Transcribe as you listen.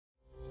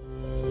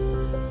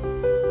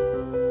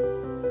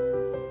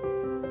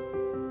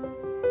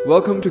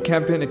Welcome to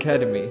Campion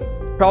Academy,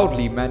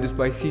 proudly managed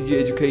by CG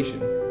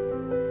Education.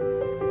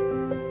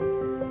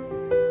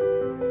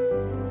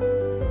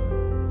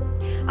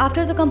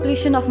 After the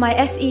completion of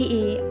my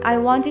SEE, I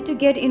wanted to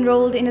get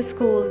enrolled in a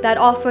school that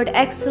offered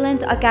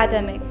excellent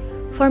academic.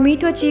 For me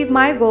to achieve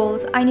my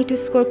goals, I need to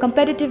score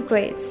competitive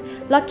grades.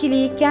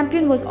 Luckily,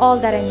 Campion was all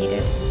that I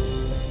needed.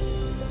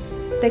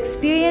 The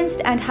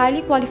experienced and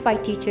highly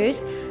qualified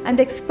teachers and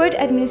the expert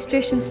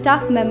administration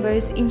staff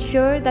members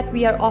ensure that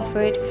we are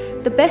offered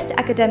the best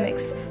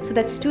academics so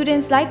that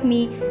students like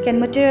me can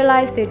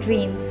materialize their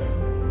dreams.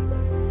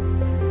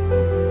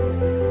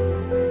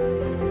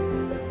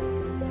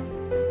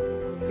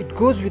 It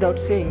goes without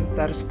saying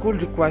that a school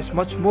requires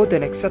much more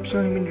than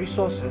exceptional human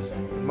resources.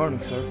 Good morning,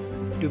 sir.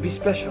 To be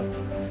special,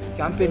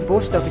 Campion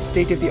boasts of a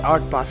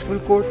state-of-the-art basketball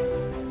court,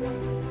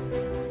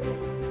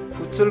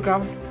 futsal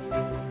ground,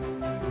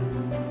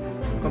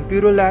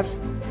 computer labs,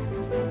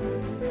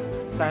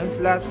 science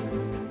labs,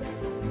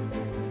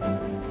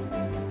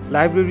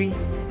 library,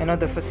 and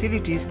other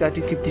facilities that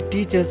equip the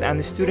teachers and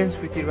the students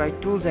with the right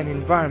tools and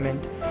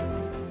environment,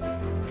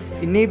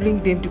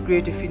 enabling them to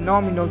create a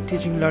phenomenal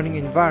teaching-learning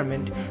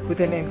environment with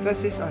an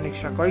emphasis on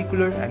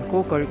extracurricular and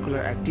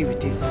co-curricular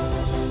activities.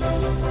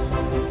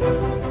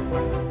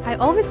 I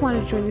always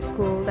wanted to join a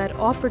school that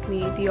offered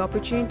me the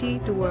opportunity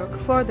to work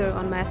further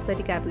on my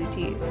athletic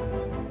abilities.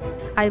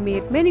 I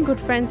made many good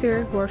friends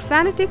here who are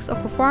fanatics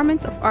of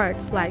performance of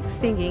arts like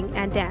singing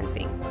and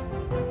dancing.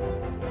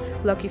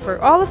 Lucky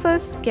for all of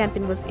us,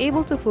 Campion was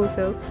able to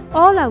fulfill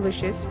all our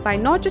wishes by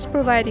not just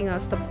providing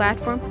us the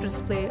platform to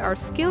display our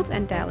skills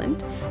and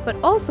talent, but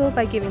also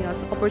by giving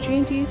us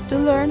opportunities to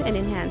learn and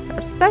enhance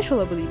our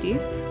special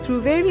abilities through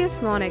various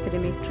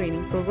non-academic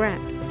training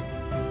programs.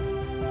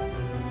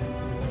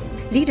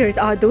 Leaders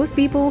are those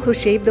people who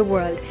shape the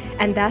world,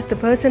 and that's the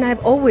person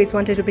I've always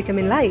wanted to become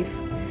in life.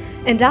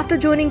 And after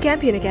joining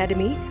Campion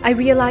Academy, I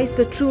realized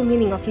the true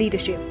meaning of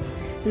leadership.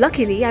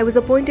 Luckily, I was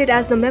appointed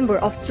as the member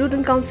of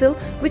Student Council,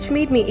 which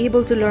made me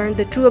able to learn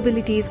the true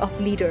abilities of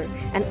leader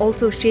and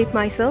also shape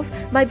myself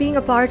by being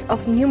a part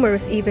of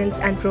numerous events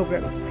and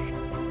programs,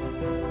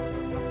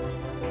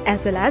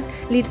 as well as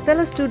lead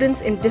fellow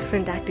students in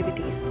different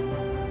activities.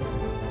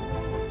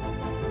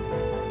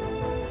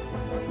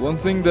 One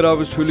thing that I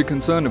was truly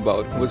concerned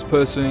about was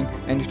pursuing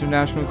an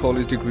international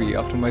college degree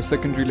after my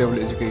secondary level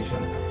education.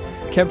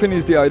 Campion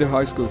is the ideal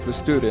high school for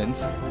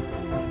students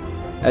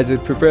as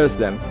it prepares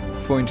them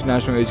for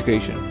international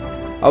education.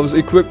 I was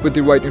equipped with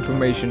the right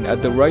information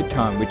at the right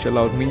time, which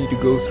allowed me to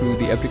go through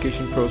the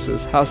application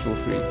process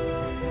hassle-free.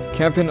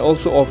 Campion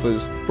also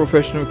offers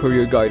professional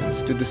career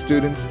guidance to the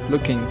students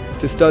looking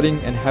to studying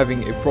and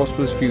having a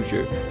prosperous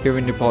future here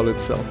in Nepal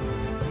itself.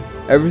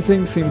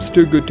 Everything seems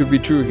too good to be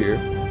true here.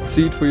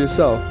 See it for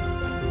yourself.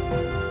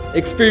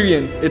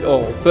 Experience it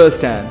all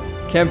firsthand.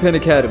 Campion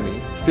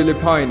Academy, still a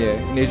pioneer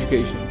in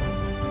education.